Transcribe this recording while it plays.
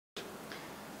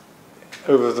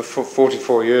Over the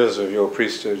 44 years of your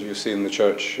priesthood, you've seen the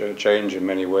church change in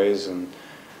many ways, and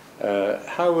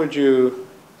how would you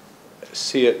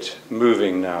see it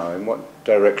moving now? In what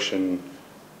direction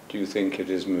do you think it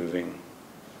is moving?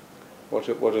 What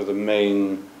are the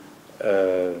main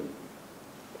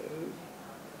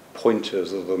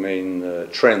pointers or the main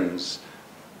trends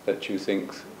that you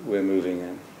think we're moving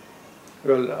in?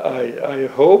 Well, I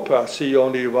hope I see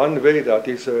only one way, that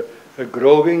is a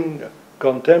growing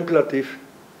contemplative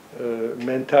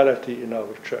mentality in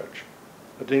our church.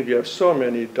 I think we have so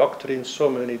many doctrines, so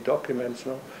many documents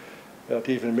now, that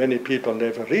even many people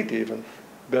never read even.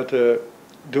 But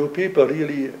do people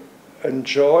really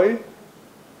enjoy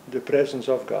the presence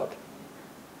of God?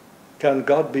 Can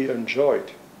God be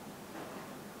enjoyed?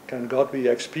 Can God be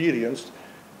experienced?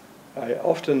 I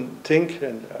often think,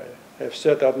 and I have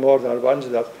said that more than once,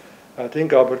 that I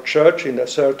think our church in a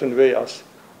certain way has,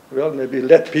 well, maybe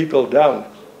let people down.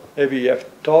 Maybe we have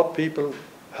taught people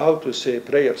how to say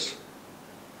prayers,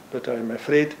 but I'm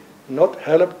afraid not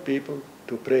helped people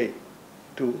to pray,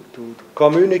 to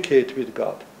communicate with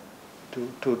God,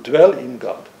 to dwell in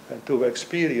God, and to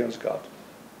experience God.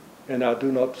 And I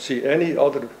do not see any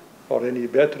other or any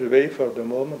better way for the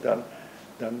moment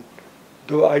than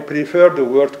do I prefer the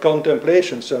word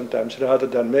contemplation sometimes rather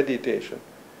than meditation.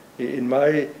 In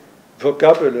my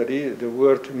vocabulary, the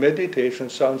word meditation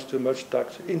sounds too much like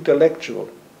intellectual.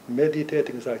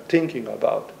 Meditating is like thinking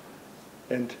about.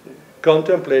 And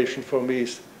contemplation for me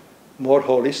is more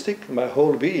holistic. My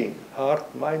whole being,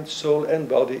 heart, mind, soul, and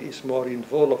body is more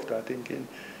involved, I think,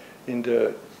 in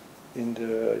the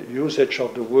usage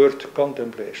of the word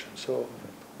contemplation. So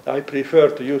I prefer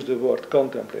to use the word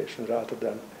contemplation rather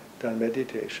than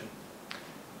meditation.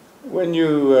 When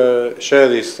you share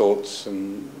these thoughts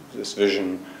and this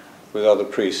vision with other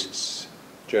priests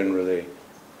generally,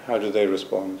 how do they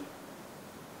respond?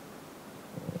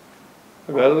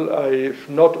 Well, I've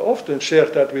not often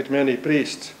shared that with many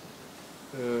priests.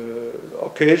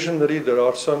 Occasionally there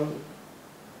are some,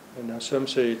 and some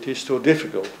say it is too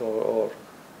difficult, or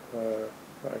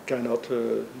I cannot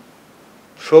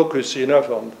focus enough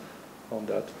on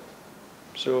that.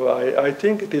 So I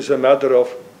think it is a matter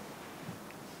of,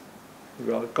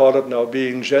 well, call it now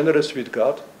being generous with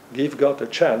God, give God a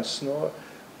chance, no?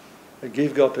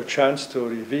 Give God a chance to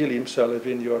reveal himself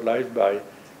in your life by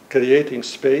creating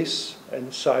space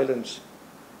and silence,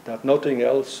 that nothing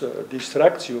else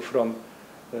distracts you from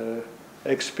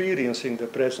experiencing the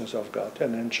presence of God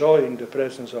and enjoying the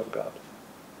presence of God.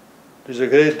 There's a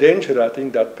great danger, I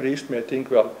think, that priests may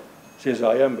think, well, since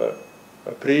I am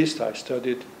a priest, I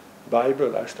studied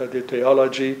Bible, I studied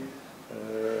theology,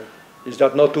 is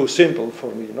that not too simple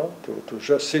for me, no? To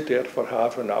just sit there for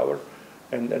half an hour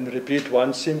and repeat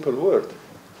one simple word?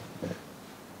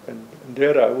 And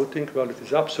there I would think, well, it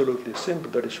is absolutely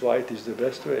simple. That is why it is the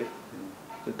best way.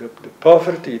 The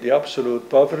poverty, the absolute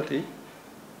poverty,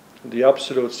 the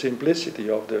absolute simplicity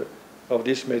of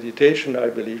this meditation, I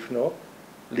believe, no,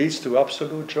 leads to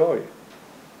absolute joy.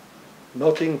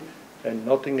 Nothing and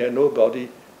nobody,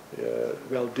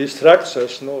 well, distracts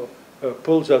us, no,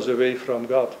 pulls us away from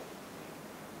God.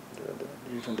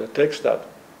 Even the text that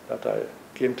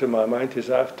came to my mind this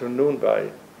afternoon by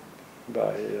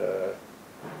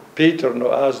Peter,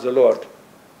 no, asked the Lord,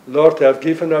 Lord, I've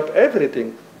given up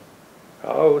everything,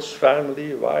 house,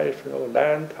 family, wife,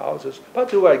 land, houses. What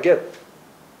do I get?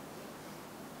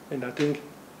 And I think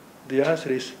the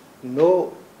answer is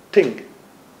no thing.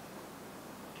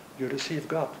 You receive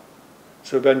God.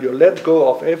 So when you let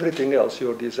go of everything else,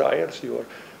 your desires,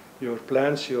 your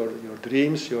plans, your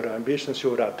dreams, your ambitions,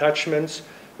 your attachments,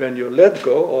 when you let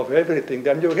go of everything,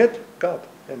 then you get God.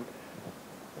 And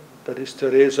that is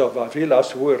Teresa of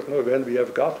Avila's word, no? When we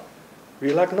have God,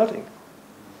 we lack nothing.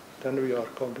 Then we are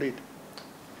complete.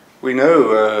 We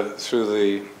know through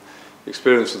the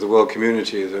experience of the world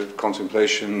community that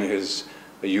contemplation is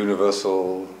a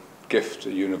universal gift,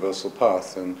 a universal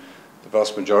path, and the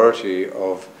vast majority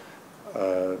of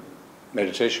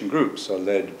meditation groups are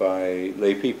led by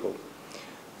lay people.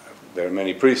 There are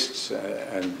many priests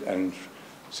and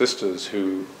sisters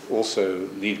who also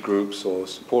lead groups or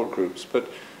support groups, but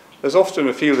there's often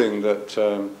a feeling that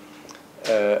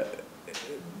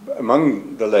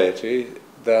among the laity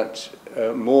that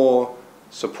more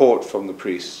support from the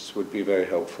priests would be very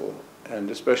helpful, and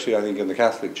especially I think in the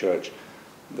Catholic Church,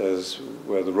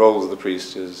 where the role of the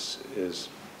priest is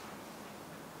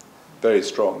very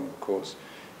strong, of course,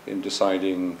 in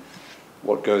deciding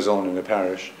what goes on in a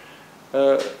parish.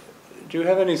 Do you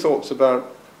have any thoughts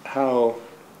about how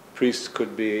priests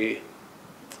could be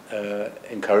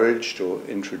encouraged or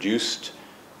introduced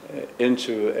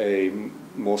into a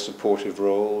more supportive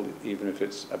role, even if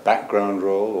it's a background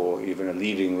role or even a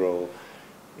leading role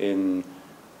in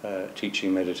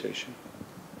teaching meditation?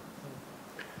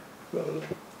 Well,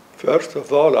 first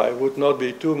of all, I would not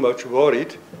be too much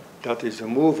worried that this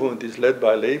movement is led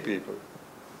by lay people.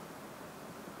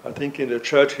 I think in the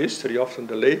church history, often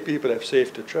the lay people have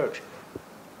saved the church.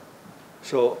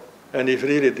 So, and if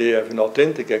really they have an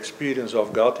authentic experience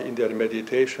of God in their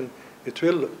meditation, it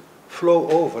will flow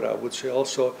over, I would say,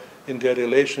 also in their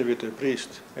relation with the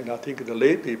priest. And I think the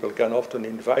lay people can often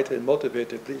invite and motivate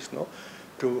the priest, no,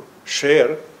 to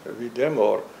share with them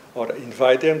or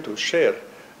invite them to share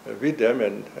with them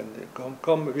and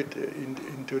come with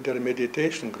into their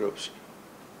meditation groups.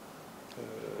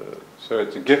 So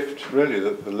it's a gift, really,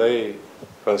 that the lay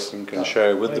person can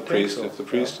share with the priest so. if the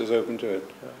priest is open to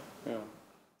it. Yeah.